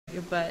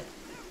your butt.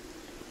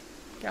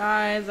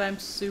 Guys, I'm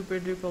super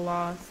duper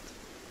lost.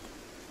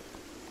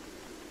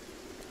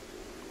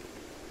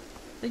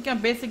 I think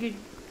I'm basically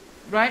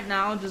right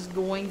now just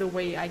going the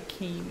way I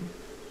came.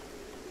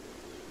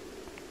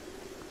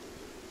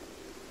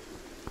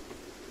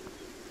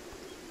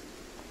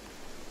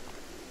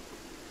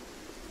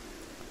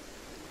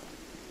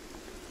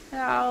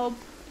 Help!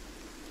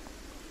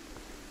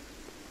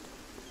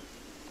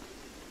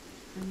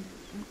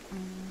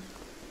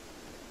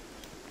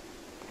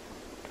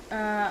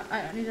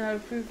 I need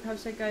to prove how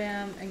sick I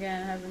am.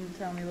 Again, have them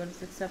tell me what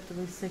is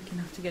acceptably sick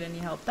enough to get any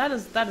help. That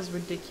is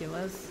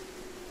ridiculous.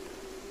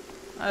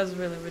 That is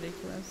really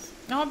ridiculous.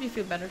 I hope you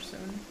feel better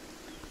soon.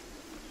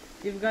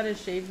 You've got a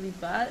shapely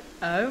butt?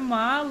 Oh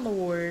my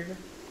lord.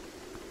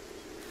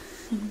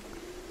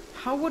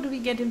 How would we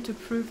get him to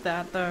prove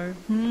that though?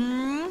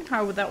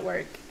 How would that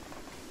work?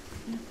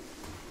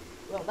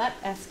 Well,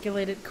 that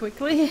escalated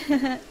quickly.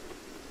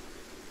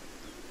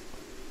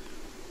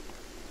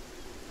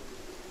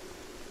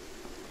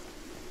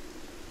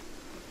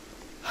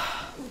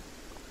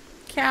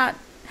 Cat,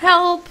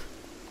 help!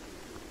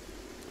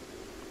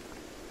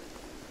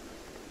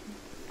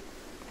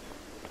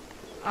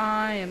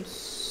 I am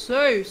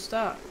so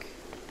stuck.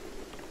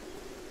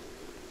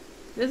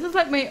 This is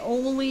like my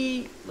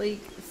only like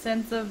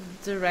sense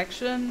of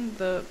direction,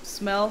 the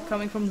smell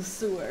coming from the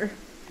sewer.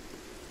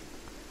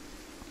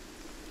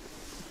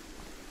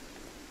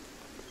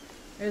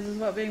 This is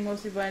what being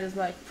mostly blind is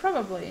like.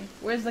 Probably.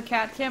 Where's the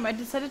cat cam? I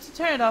decided to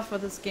turn it off for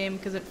this game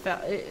because it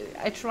felt.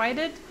 I tried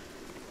it,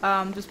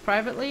 just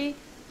privately,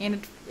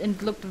 and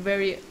it looked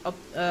very it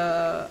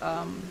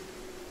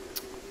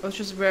was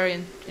just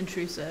very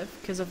intrusive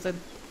because of the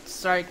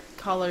stark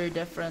color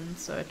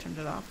difference. So I turned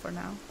it off for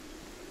now.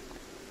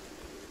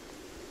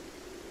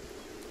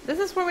 This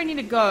is where we need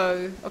to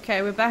go.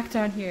 Okay, we're back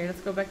down here.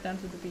 Let's go back down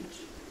to the beach.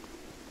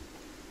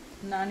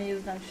 Nani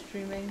is now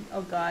streaming.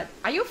 Oh god.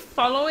 Are you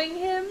following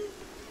him,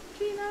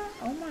 Gina?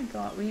 Oh my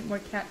god, we need more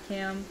cat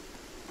cam.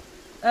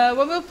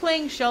 When we're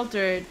playing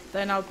Sheltered,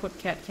 then I'll put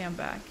cat cam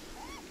back.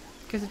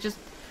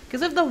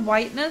 Because of the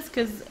whiteness,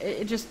 because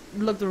it just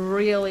looked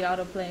really out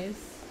of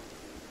place.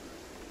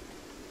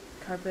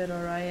 Carpet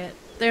or riot.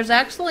 There's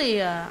actually,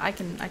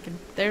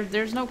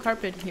 there's no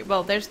carpet here.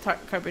 Well, there's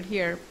carpet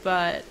here,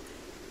 but...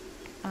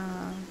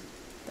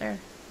 there,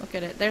 look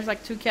at it. There's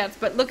like two cats,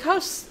 but look how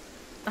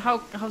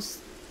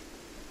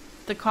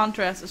the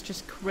contrast is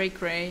just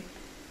cray.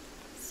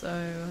 So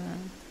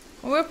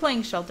when we're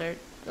playing Sheltered,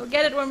 you'll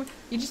get it when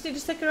you just need to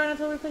stick around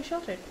until we play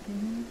Sheltered.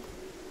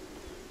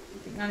 I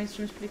think Nani's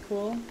stream is pretty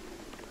cool.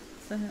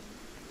 So,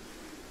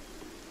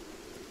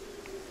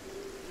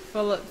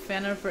 follow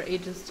Fanner for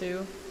ages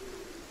too.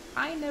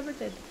 I never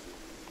did,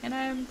 and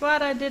I'm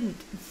glad I didn't.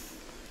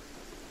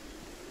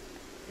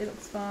 It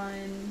looks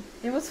fine.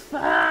 It was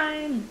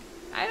fine.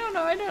 I don't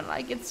know. I don't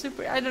like it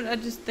super. I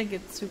just think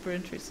it's super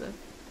intrusive.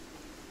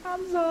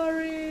 I'm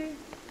sorry.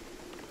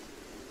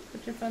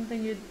 Such a fun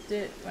thing you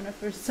did when I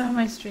first saw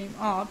my stream.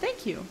 Aw,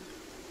 thank you.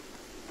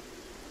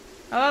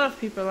 A lot of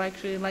people are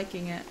actually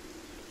liking it.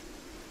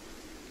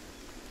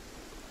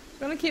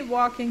 I'm gonna keep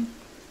walking.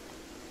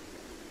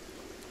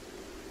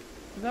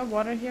 Is there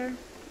water here?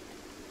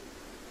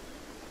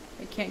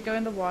 I can't go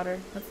in the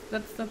water.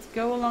 Let's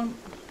go along.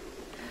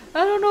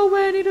 I don't know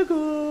where I need to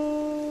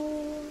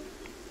go.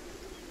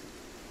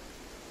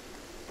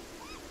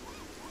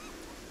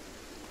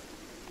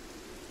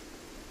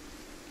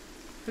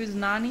 Who's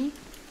Nani?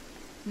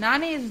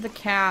 Nani is the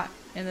cat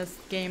in this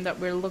game that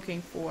we're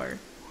looking for.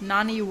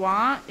 Nani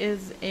Wa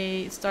is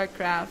a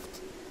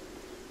StarCraft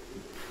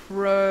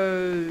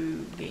pro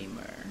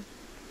gamer.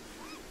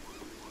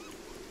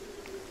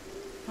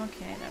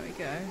 Okay, there we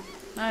go.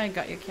 I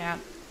got your cat.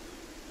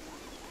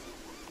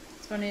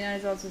 It's funny, that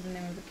is also the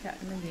name of the cat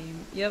in the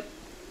game. Yep.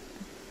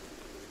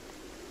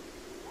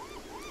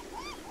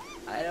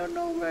 I don't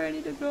know where I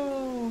need to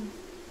go.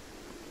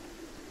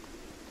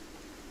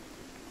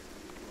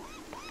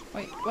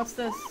 Wait, what's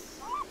this?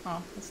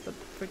 Oh, it's the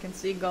freaking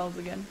seagulls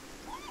again.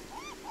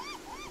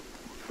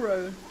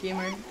 Pro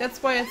gamer.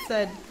 That's why I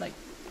said, like,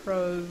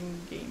 pro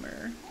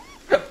gamer.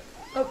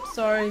 Oh,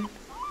 sorry.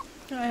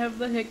 I have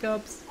the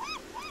hiccups.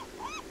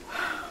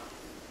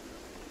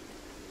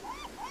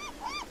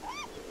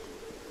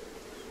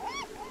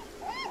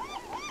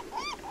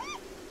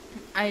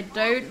 I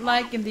don't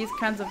like in these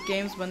kinds of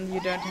games when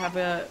you don't have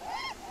a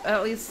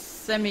at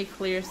least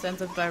semi-clear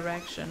sense of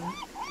direction.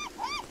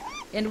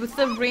 And with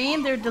the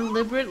rain, they're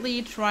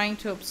deliberately trying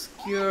to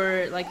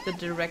obscure like the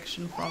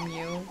direction from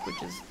you, which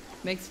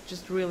makes it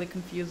just really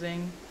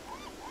confusing.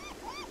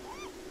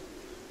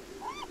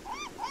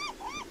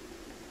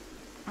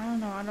 I don't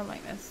know, I don't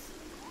like this.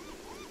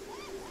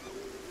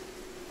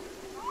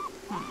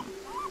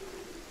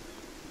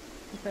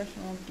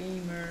 Professional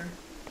gamer.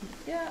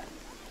 Yeah.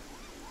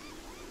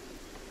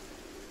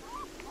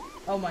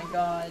 Oh my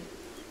god.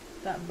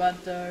 That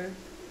butt though.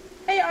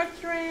 Hey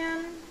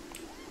Arctran!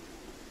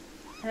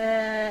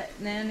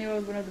 Nanny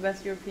was one of the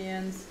best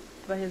Europeans,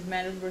 but his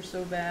manners were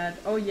so bad.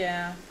 Oh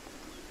yeah.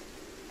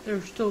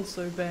 They're still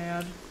so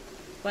bad.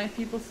 Blind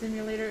people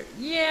simulator.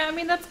 Yeah, I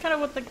mean that's kind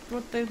of what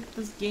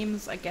this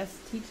game's, I guess,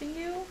 teaching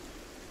you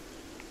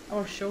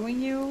or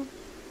showing you,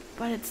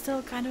 but it's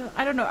still kind of,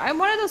 I don't know. I'm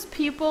one of those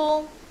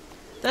people.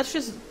 This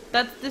is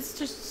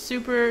just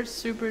super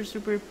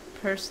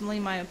personally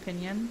my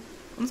opinion.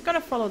 I'm just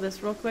gonna follow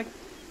this real quick,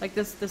 like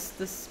this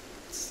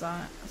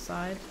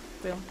side.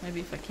 Well, maybe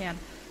if I can.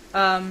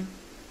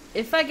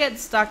 If I get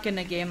stuck in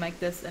a game like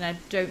this and I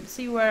don't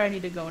see where I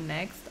need to go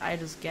next, I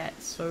just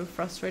get so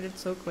frustrated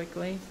so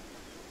quickly.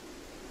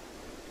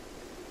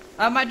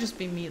 That might just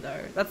be me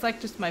though. That's like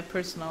just my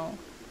personal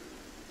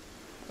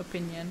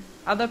opinion.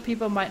 Other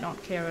people might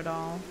not care at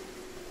all.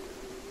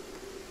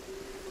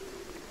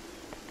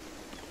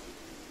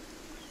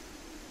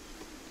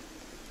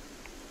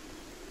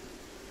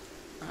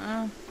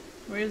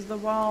 Where's the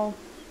wall?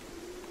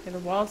 Okay, the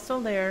wall's still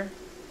there.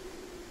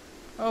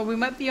 Oh, we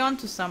might be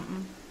onto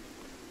something.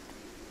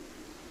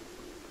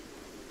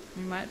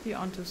 We might be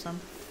onto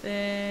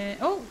something.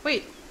 Oh,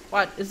 wait.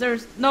 What? Is there...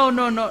 No.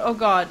 Oh,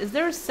 God. Is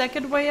there a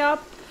second way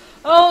up?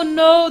 Oh,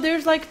 no.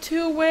 There's like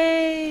 2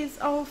 ways.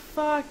 Oh,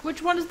 fuck.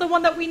 Which one is the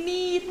one that we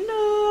need?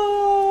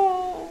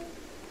 No.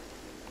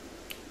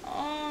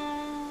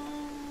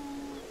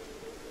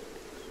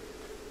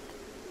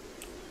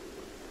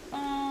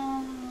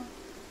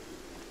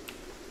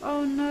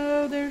 Oh,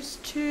 no. There's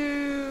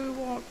 2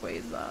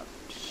 walkways up.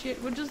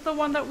 Shit. Which is the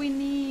one that we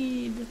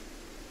need?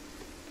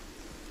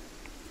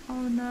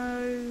 Oh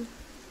no.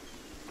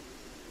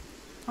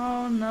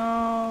 Oh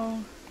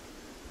no.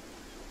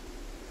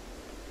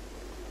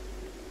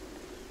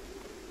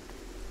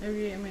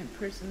 Maybe I mean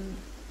person.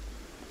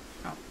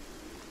 Oh.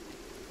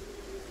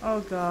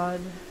 Oh god.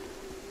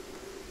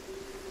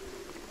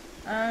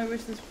 I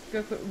wish this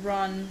girl could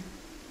run.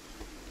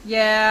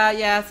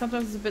 Yeah,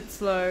 sometimes it's a bit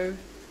slow.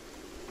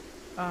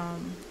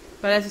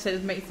 But as you said,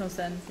 it makes no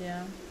sense,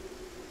 yeah.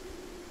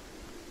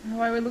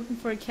 Why are we looking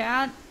for a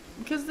cat?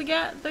 Because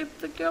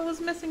the girl was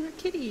missing her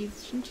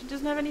kitties, and she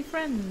doesn't have any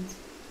friends.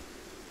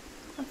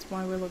 That's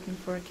why we're looking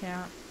for a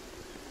cat.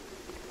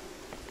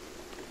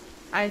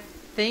 I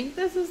think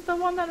this is the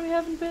one that we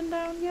haven't been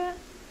down yet.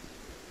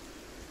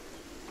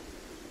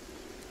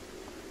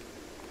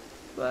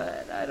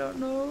 But I don't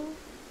know.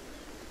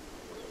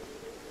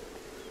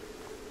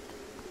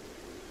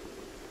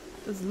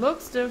 This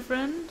looks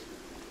different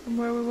from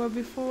where we were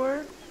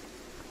before.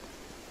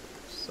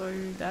 So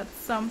that's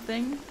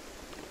something.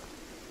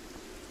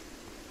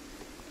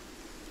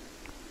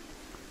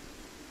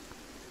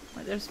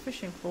 Wait, there's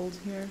fishing poles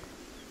here.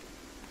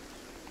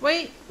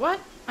 Wait, what?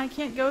 I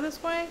can't go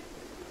this way?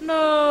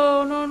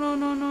 No.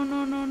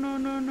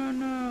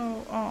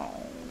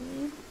 Oh.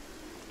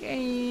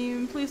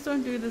 Game, please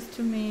don't do this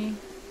to me.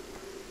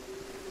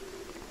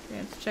 Okay,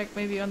 let's check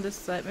maybe on this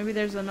side. Maybe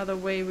there's another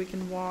way we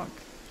can walk.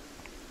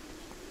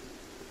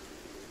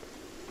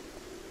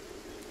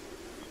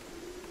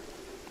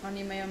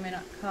 Honey may or may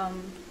not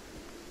come.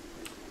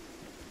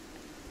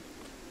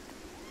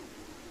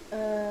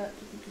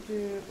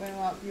 When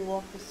you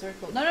walk the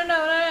circle. No.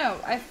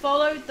 I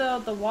followed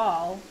the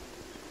wall.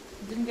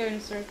 I didn't go in a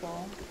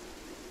circle.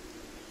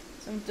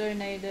 Some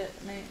donates.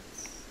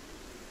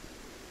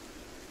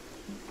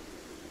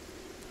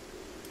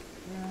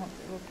 I hope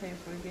they will pay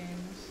for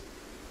games.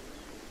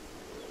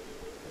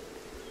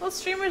 Well,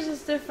 streamers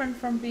is different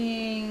from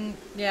being,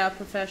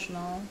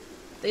 professional.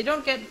 They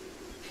don't get...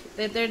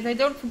 They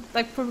don't...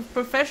 Like,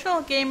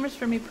 professional gamers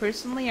for me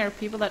personally are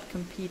people that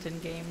compete in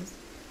games.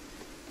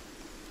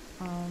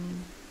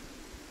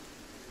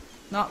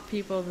 Not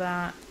people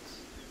that...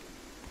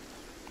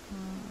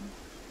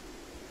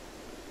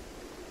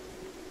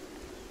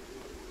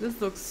 This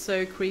looks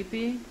so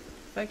creepy,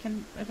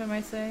 if I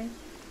might say.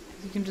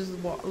 You can just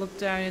look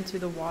down into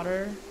the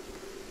water.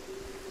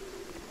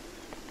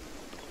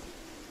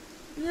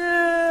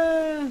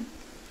 Yeah.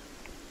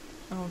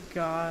 Oh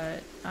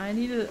god, I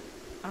need to.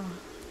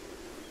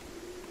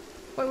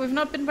 Wait, we've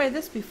not been by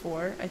this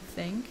before, I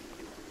think.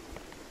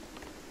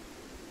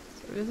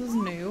 So this is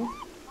new.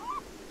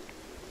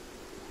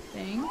 I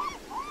think.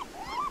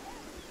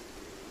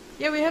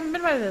 Yeah, we haven't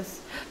been by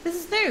this. This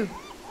is new.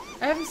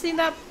 I haven't seen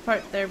that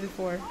part there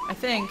before, I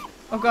think.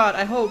 Oh god,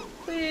 I hope.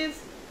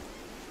 Please.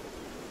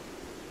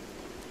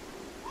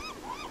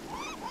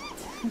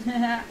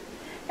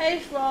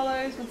 Hey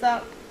swallows, what's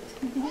up?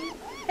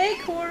 Hey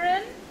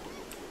Corin.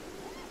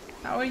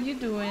 How are you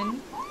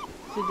doing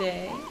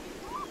today?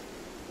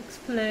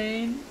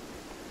 Explain.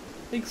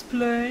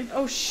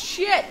 Oh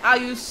shit, are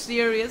you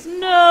serious?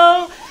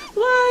 No!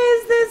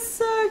 Why is this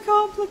so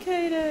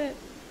complicated?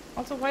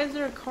 Also, why is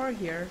there a car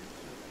here?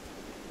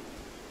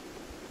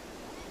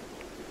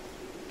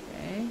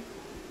 Okay.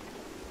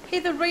 Hey,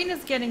 the rain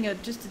is getting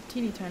just a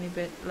teeny tiny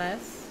bit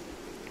less.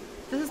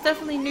 This is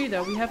definitely new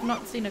though, we have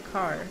not seen a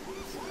car.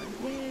 So,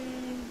 yay.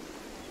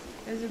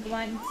 Is it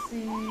blind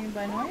seen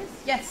by noise?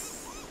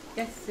 Yes!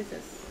 Yes, it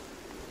is.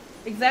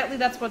 Exactly,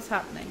 that's what's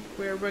happening.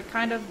 We're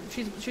kind of...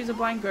 She's a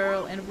blind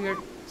girl and we're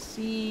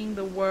seeing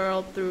the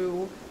world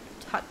through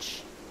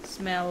touch,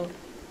 smell,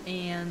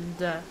 and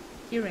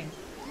hearing.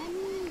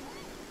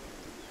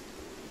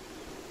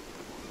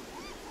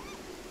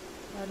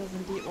 That is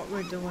indeed what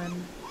we're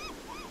doing.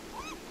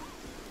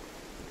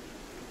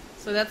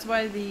 So that's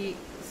why the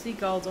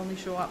seagulls only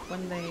show up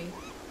when they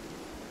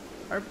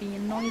are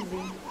being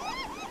noisy.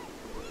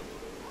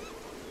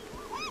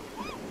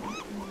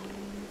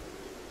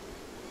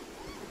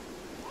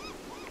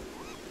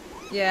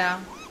 Yeah,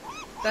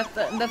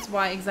 that's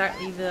why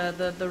exactly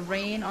the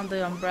rain on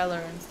the umbrella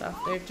and stuff.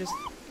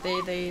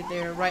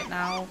 They're right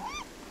now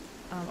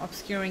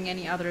obscuring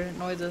any other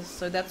noises.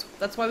 So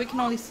that's why we can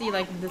only see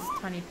like this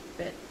tiny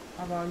bit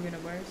of our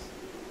universe.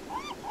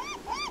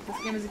 This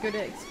game is a good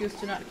excuse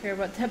to not care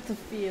about depth of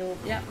field.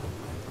 Yeah.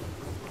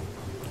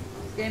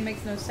 This game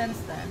makes no sense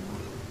then.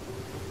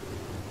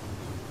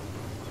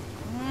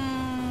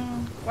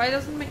 Why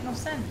doesn't it make no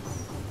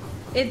sense?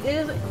 It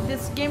is.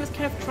 This game is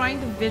kind of trying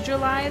to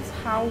visualize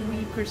how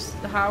we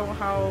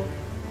how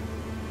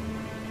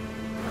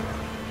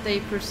they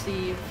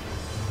perceive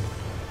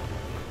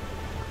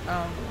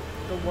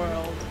the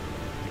world,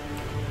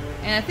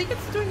 and I think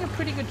it's doing a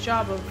pretty good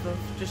job of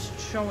just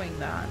showing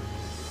that.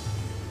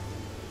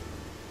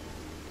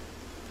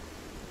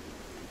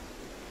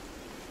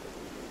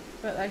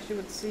 But I actually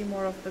would see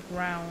more of the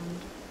ground.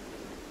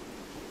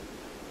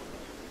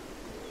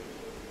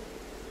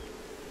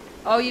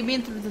 Oh, you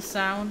mean through the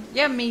sound?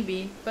 Yeah,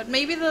 maybe. But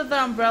maybe the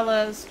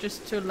umbrella is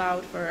just too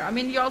loud for her. I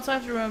mean, you also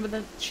have to remember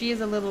that she is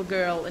a little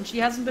girl, and she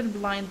hasn't been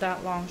blind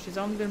that long. She's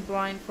only been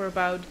blind for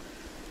about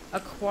a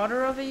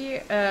quarter of a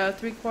year,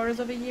 3/4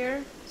 of a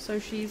year. So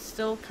she's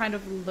still kind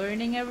of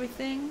learning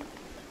everything.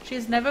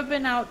 She's never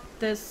been out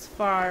this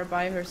far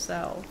by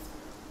herself.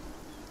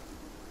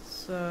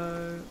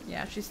 So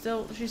yeah, she's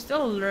still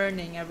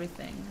learning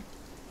everything.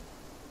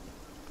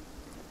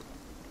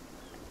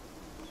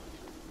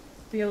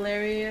 Be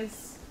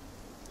hilarious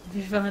if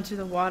you fell into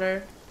the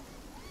water.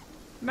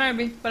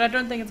 Maybe, but I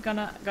don't think it's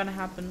gonna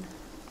happen.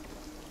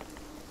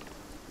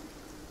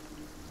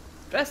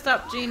 Dressed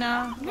up,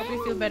 Gina. Hope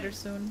you feel better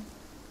soon.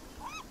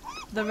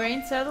 The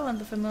rain settled and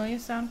the familiar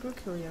sound grew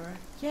clearer.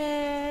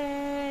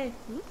 Yay!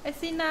 I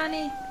see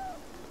Nani.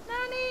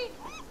 Nani.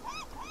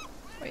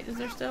 Wait, is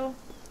there still?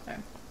 Oh.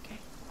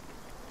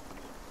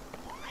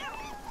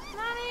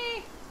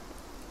 Nani!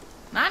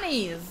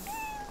 Nannies!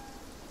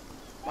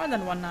 More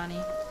than one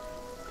nanny.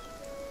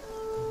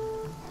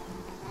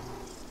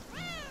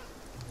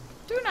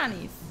 2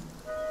 nannies!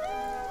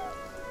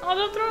 Oh,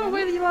 don't throw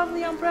away the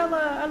lovely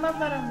umbrella! I love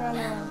that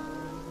umbrella!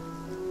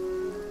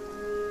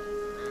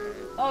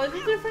 Oh, it's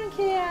a different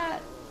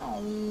cat!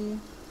 Oh.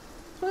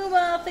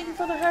 Pluma, thank you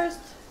for the host!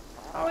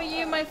 How are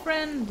you, my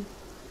friend?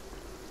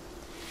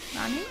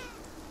 Nani?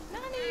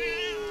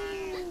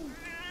 Nani!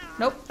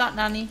 Nope, not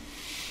Nani.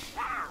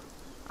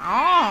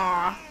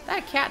 Ah,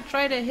 that cat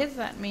tried to hiss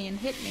at me and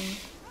hit me.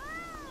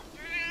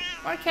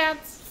 More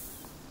cats.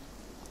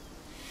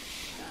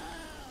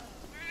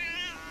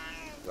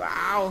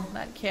 Wow,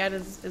 that cat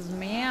is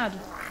mad.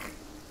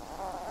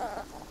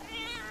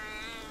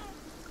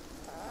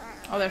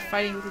 Oh, they're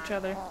fighting with each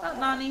other. Not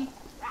Nani.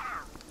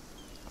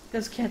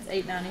 Those cats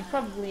ate Nani.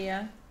 Probably,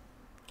 yeah.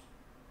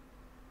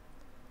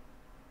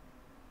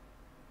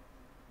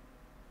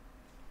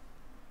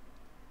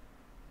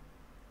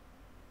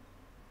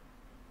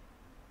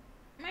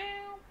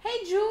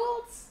 Hey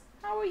Jules,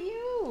 how are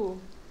you?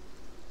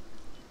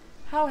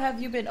 How have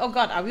you been? Oh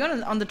god, are we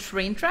on the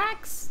train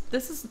tracks?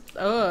 This is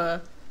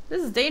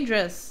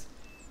dangerous.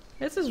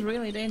 This is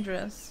really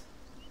dangerous.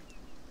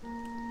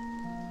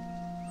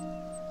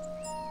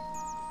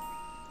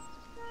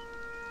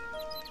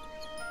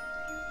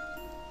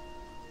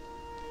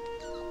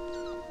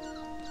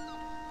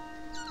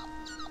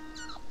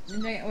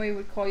 We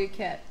would call you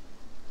cat.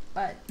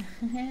 But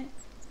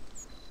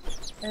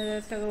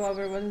let's go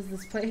over. What is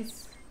this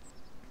place?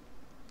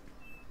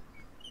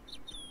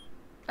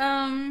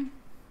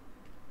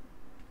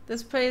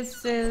 This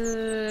place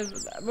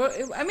is,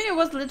 I mean, it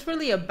was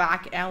literally a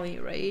back alley,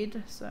 right?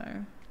 So,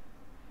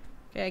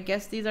 okay, I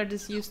guess these are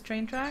disused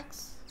train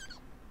tracks.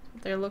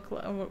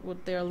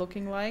 What they're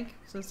looking like,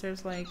 since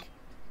there's like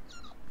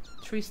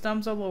tree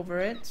stumps all over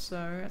it. So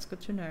that's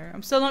good to know.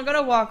 I'm still not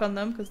gonna walk on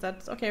them because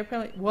that's okay.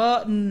 Apparently,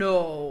 what?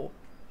 No,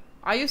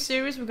 are you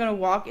serious? We're gonna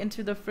walk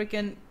into the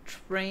freaking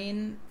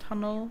train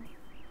tunnel?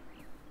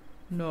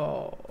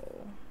 No.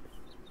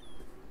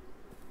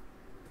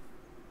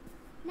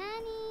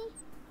 Nani?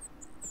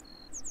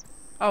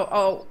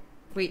 Oh,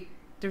 wait.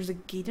 There's a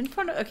gate in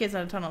front of- okay, it's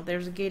not a tunnel.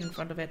 There's a gate in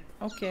front of it.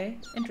 Okay,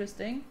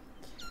 interesting.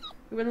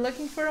 We were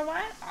looking for a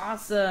while?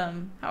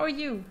 Awesome. How are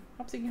you?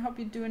 Hope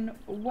you're doing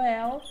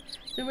well.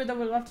 Super that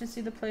would love to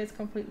see the place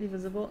completely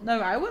visible. No,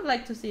 I would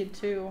like to see it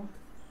too.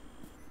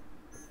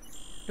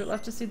 Would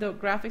love to see the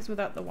graphics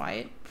without the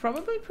white.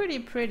 Probably pretty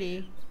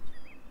pretty.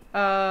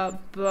 But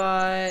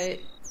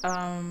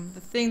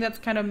the thing that's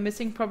kind of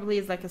missing probably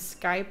is like a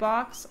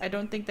skybox. I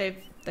don't think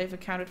they've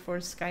accounted for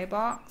a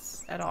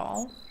skybox at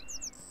all.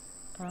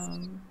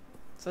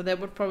 So there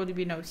would probably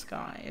be no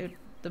sky.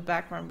 The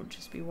background would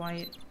just be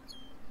white.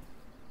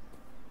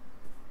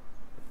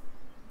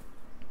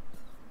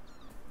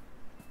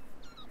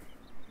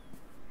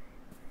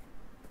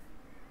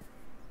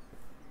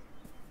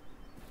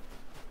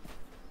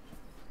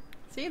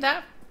 See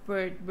that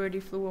birdie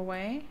flew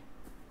away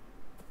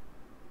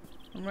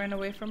and ran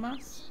away from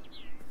us.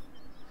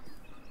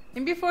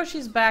 And before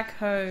she's back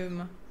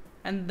home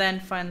and then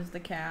finds the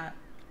cat,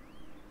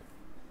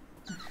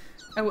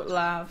 I would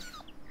laugh.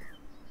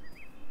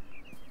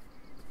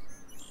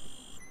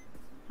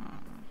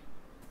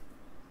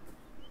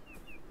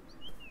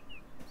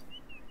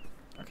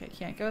 Okay,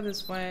 can't go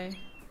this way.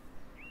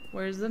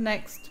 Where's the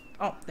next?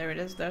 Oh, there it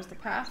is. There's the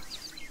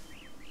path.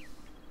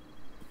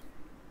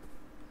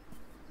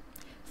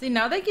 See,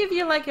 now they give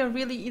you like a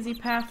really easy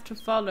path to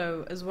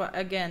follow as well.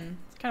 Again,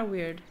 it's kind of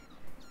weird.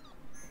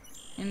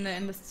 In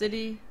the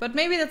city, but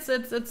maybe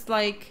it's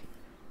like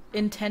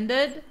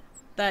intended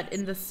that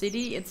in the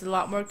city it's a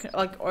lot more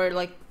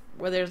or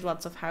where there's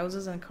lots of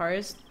houses and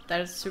cars that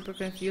is super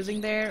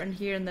confusing there, and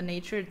here in the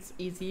nature it's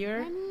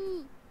easier.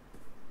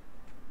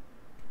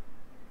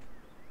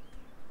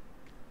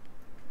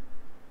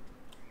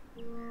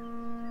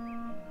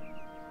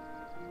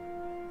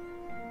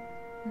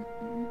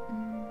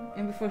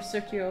 And before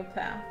circular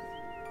path,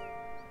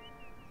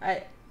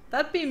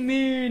 that'd be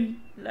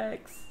mean,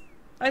 Lex.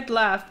 I'd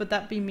laugh, but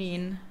that'd be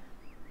mean.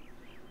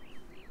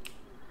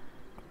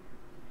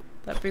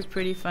 That'd be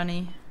pretty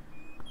funny.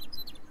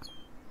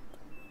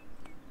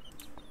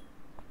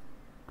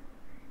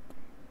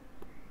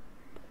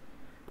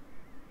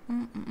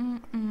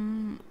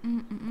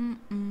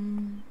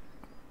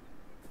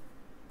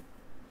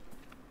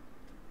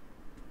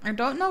 I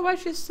don't know why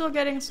she's still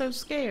getting so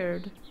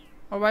scared,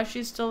 or why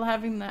she's still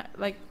having that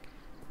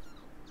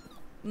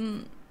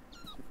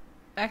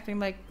acting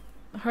like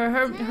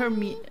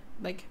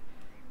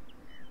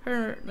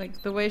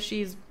the way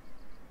she's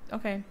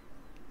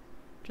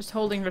just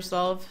holding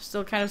herself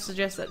still kind of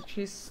suggests that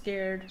she's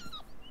scared.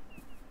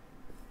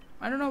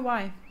 I don't know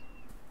why.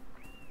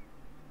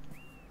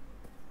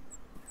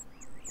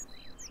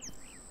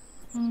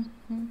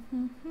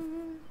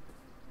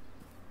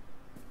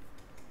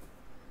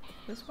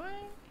 This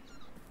way?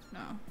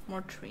 No,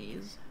 more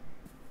trees.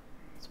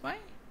 This way?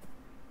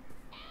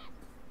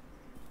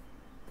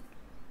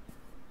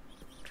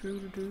 I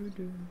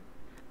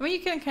mean, you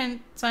can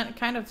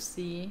kind of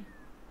see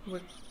where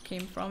it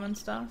came from and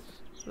stuff,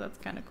 so that's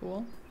kind of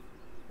cool.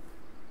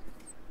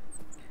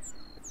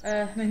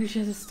 Maybe she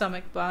has a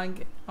stomach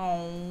bug.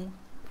 Oh,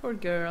 poor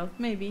girl.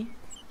 Maybe.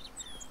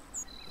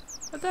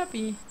 Would that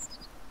be?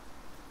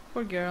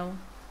 Poor girl.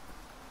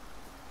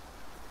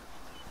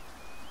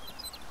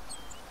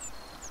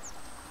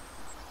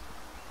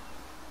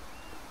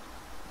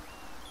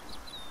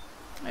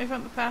 I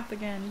found the path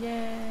again.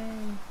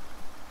 Yay!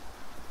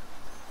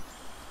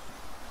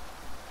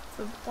 It's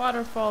a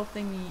waterfall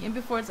thingy. And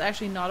before it's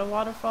actually not a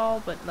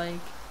waterfall, but like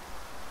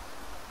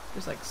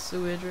there's like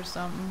sewage or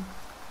something.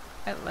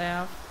 I'd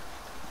laugh.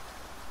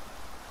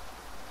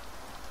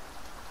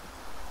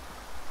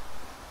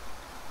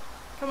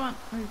 Come on,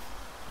 move.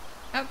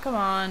 Oh, come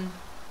on.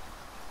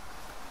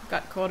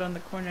 Got caught on the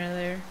corner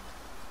there.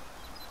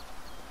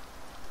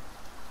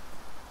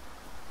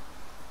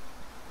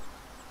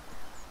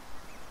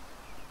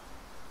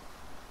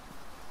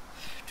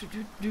 Do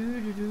do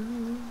do do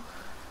do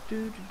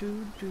do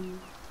do do.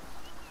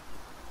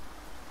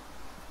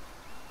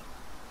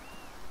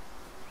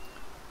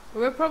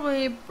 We're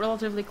probably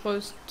relatively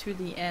close to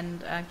the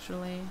end,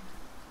 actually.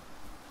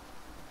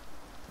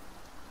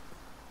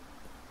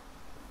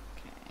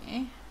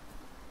 Okay.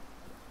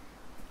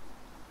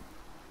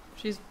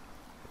 She's...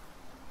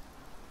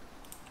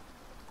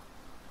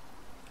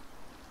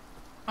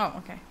 Oh,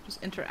 okay.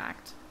 Just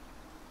interact.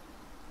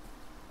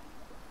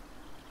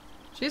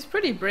 She's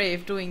pretty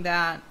brave doing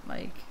that,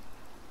 like...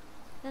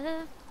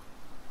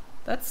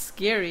 That's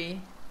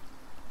scary.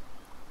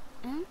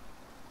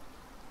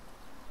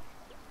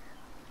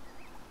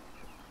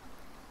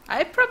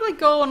 I'd probably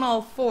go on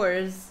all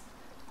fours.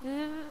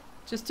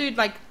 Just to,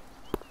 like...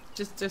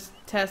 Just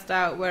test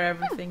out where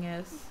everything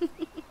is.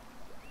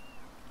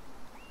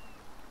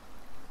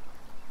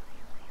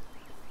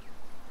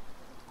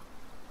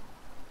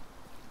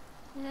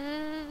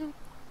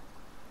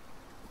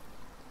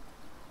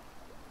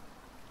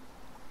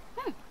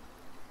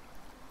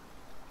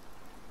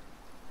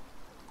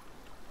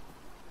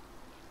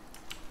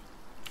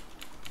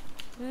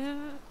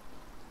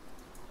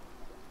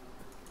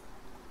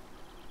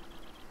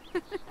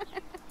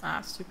 Ah,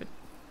 stupid.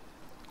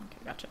 Okay,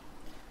 gotcha.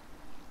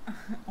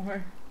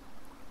 Or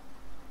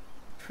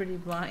pretty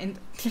blind.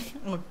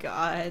 Oh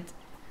god.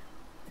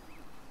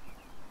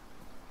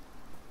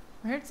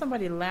 I heard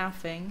somebody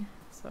laughing,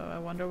 so I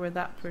wonder where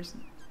that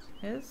person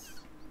is.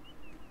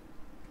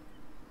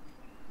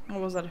 Or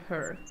was that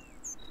her?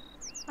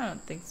 I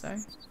don't think so.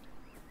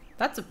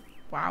 That's a...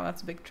 Wow,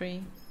 that's a big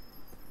tree.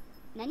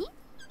 Nani?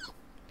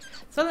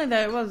 Suddenly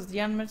there it was, the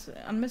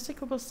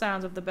unmistakable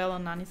sounds of the bell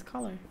on Nani's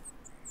collar.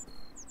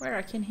 Where?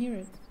 I can hear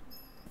it.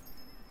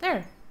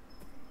 There!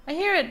 I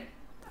hear it!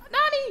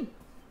 Nani!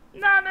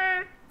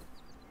 Nani!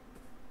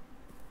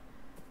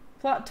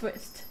 Plot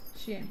twist.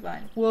 She ain't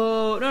blind.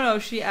 Whoa! No,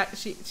 she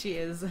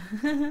is.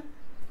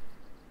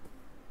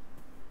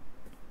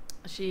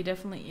 She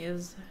definitely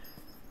is.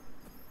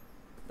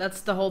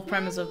 That's the whole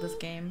premise of this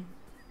game.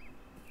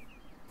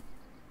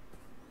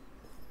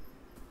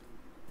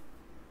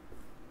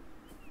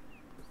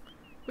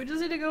 We just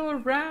need to go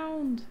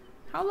around.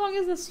 How long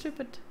is this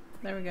stupid?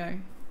 There we go.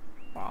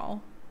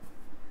 Wow.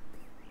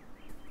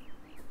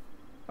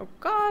 Oh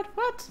god,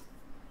 what?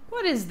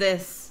 What is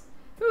this?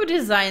 Who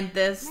designed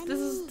this? This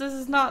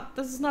is not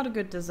a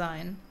good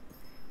design.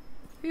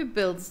 Who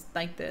builds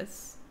like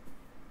this?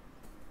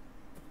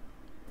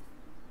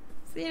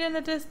 See it in the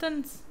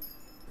distance?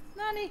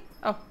 Nani?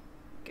 Oh,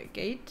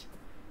 gate.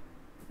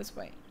 This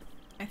way,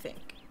 I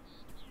think.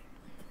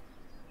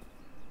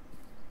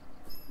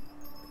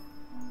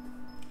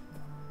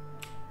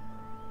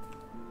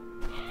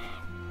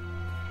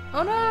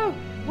 Oh no!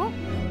 What?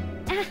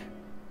 Ah.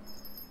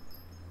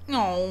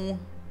 No,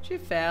 she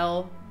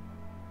fell.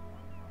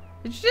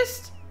 Did she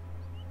just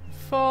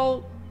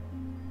fall?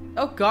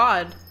 Oh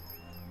god.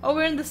 Oh,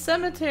 we're in the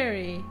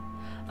cemetery.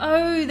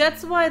 Oh,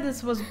 that's why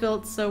this was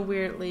built so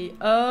weirdly.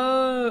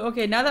 Oh,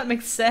 okay, now that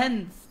makes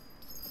sense.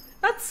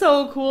 That's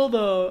so cool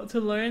though, to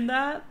learn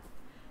that.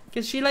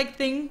 Because she like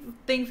thinks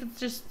it's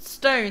just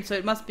stone, so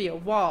it must be a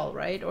wall,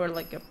 right? Or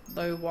like a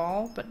low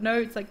wall. But no,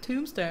 it's like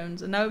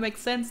tombstones. And now it makes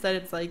sense that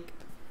it's like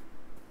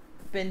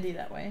bendy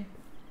that way.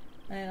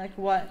 And like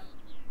what?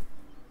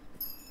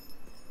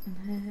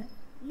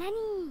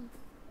 Nani?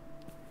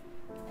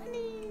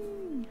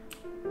 Nani?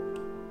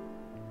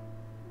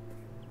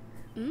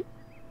 Hmm?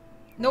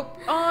 Nope.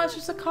 Oh, it's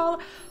just a collar.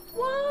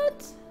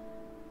 What?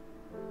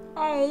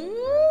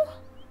 Oh.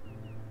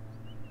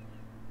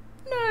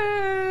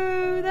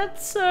 No,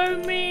 that's so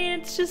mean.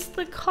 It's just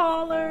the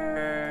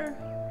collar.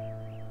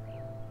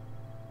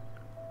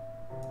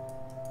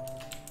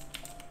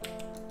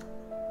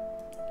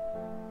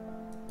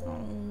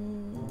 Oh.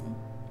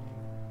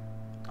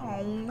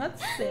 Oh,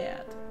 that's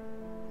sad.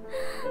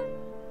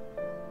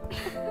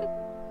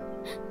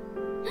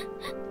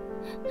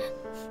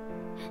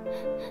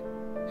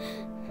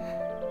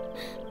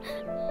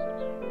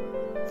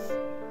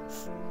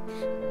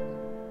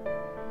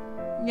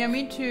 Yeah,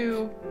 me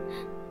too.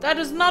 That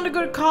is not a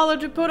good collar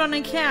to put on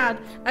a cat.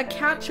 A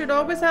cat should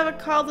always have a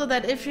collar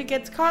that if she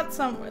gets caught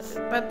somewhere,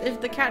 but if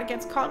the cat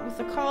gets caught with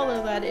the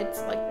collar, that it's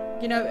like,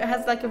 you know, it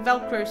has like a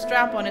Velcro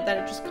strap on it that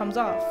it just comes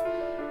off.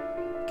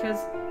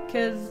 Cause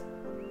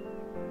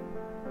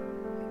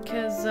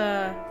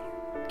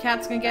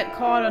cats can get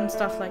caught on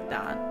stuff like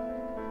that.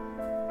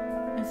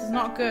 This is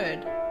not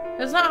good.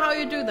 That's not how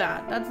you do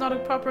that. That's not a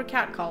proper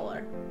cat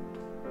collar.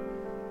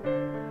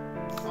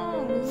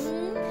 Oh.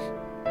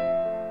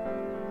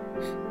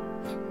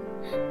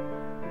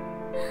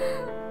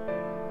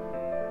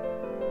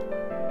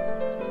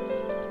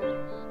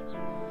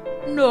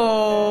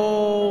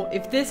 No!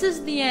 If this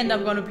is the end,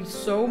 I'm gonna be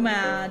so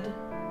mad.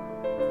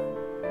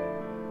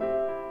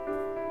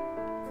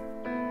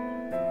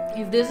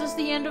 If this is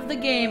the end of the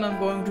game, I'm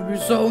going to be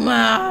so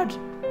mad.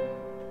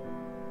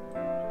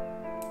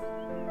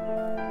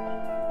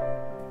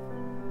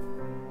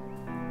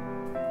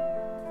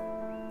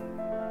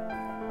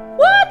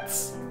 What?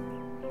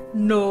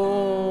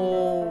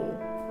 No.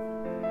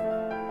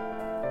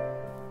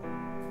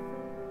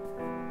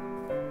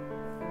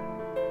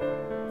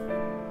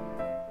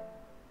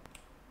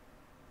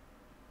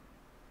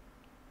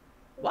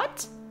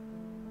 What?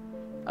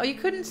 Oh, you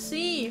couldn't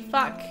see.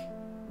 Fuck.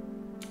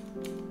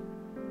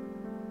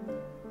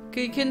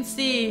 You can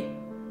see.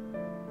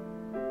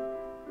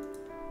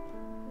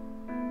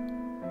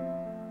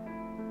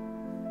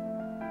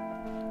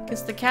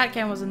 Because the cat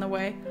cam was in the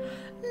way.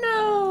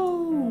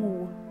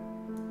 No!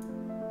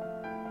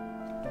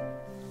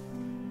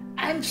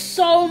 I'm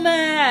so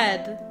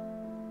mad!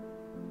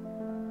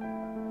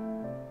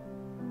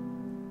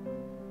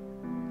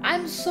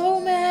 I'm so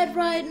mad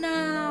right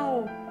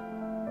now!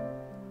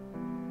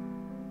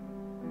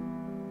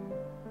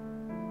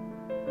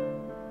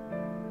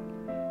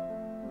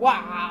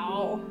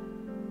 Wow!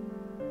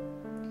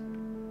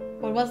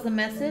 What was the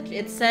message?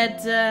 It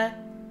said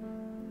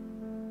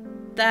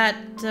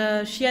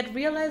that she had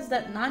realized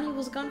that Nani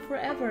was gone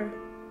forever.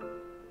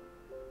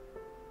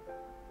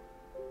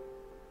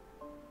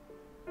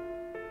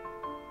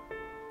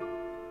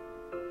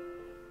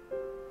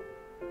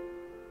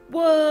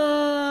 Whoa!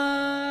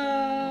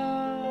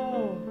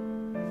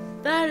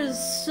 That is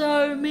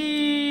so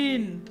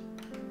mean!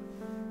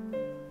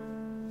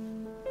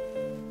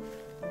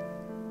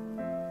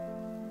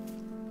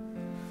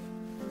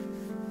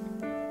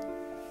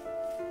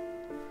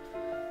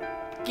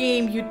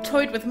 Game, you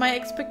toyed with my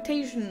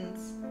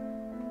expectations.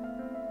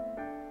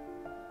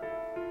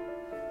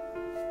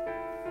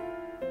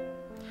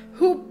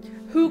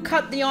 Who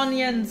cut the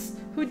onions?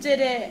 Who did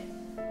it?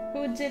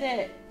 Who did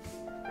it?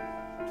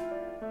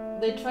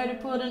 They try to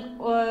put an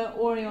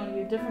Oreo on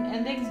you. Different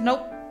endings?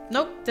 Nope.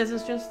 Nope. This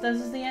is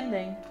the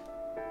ending.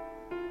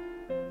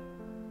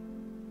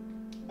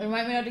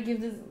 Remind me not to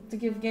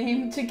give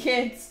game to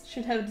kids.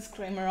 Should have a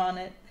disclaimer on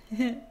it.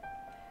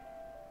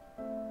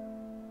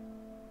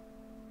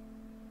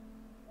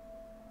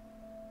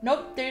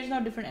 Nope, there's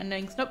no different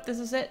endings. Nope, this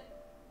is it.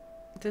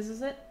 This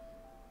is it.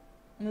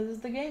 And this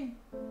is the game.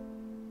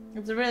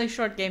 It's a really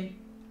short game.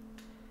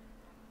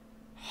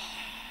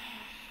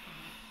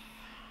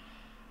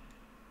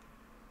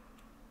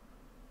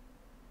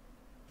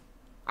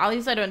 At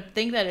least I don't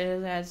think that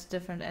it has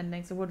different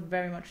endings. It would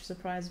very much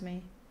surprise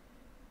me.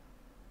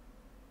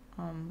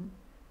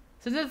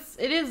 So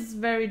it is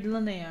very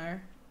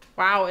linear.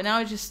 Wow, and now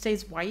it just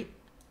stays white.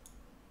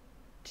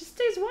 Just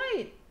stays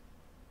white.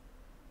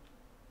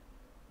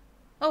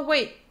 Oh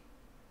wait.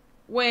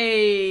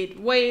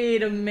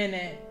 Wait a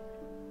minute.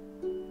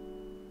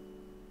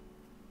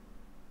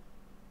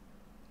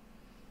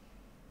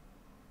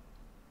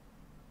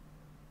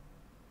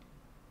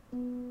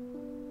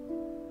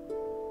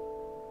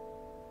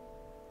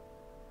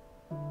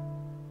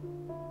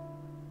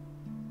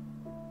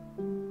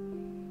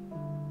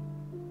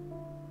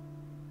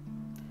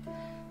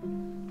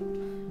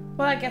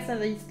 Well, I guess at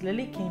least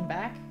Lily came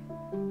back.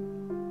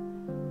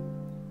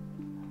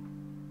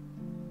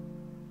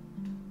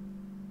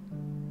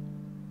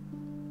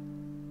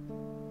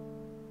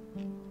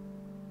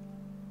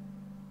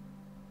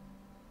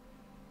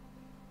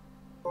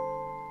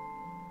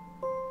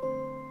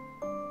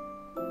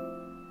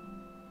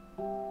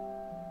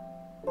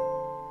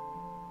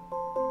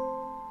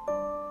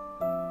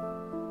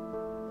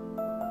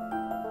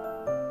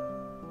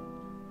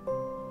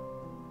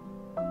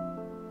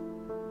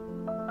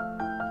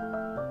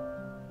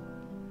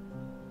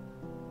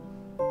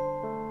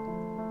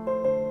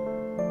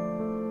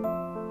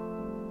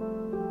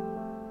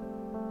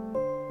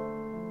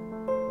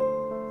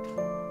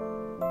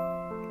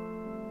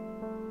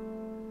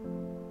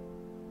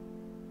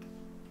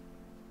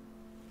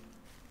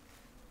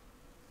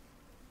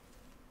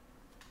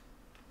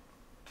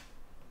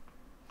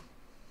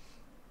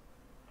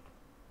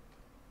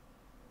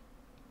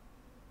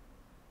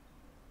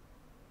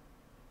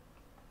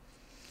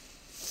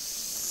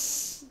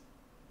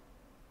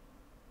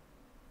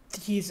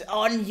 These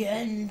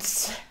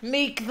onions,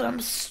 make them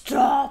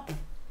stop.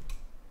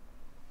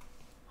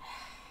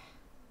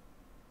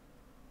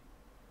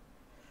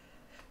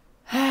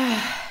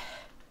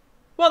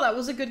 Well, that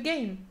was a good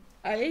game.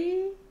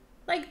 I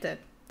liked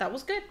it. That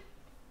was good.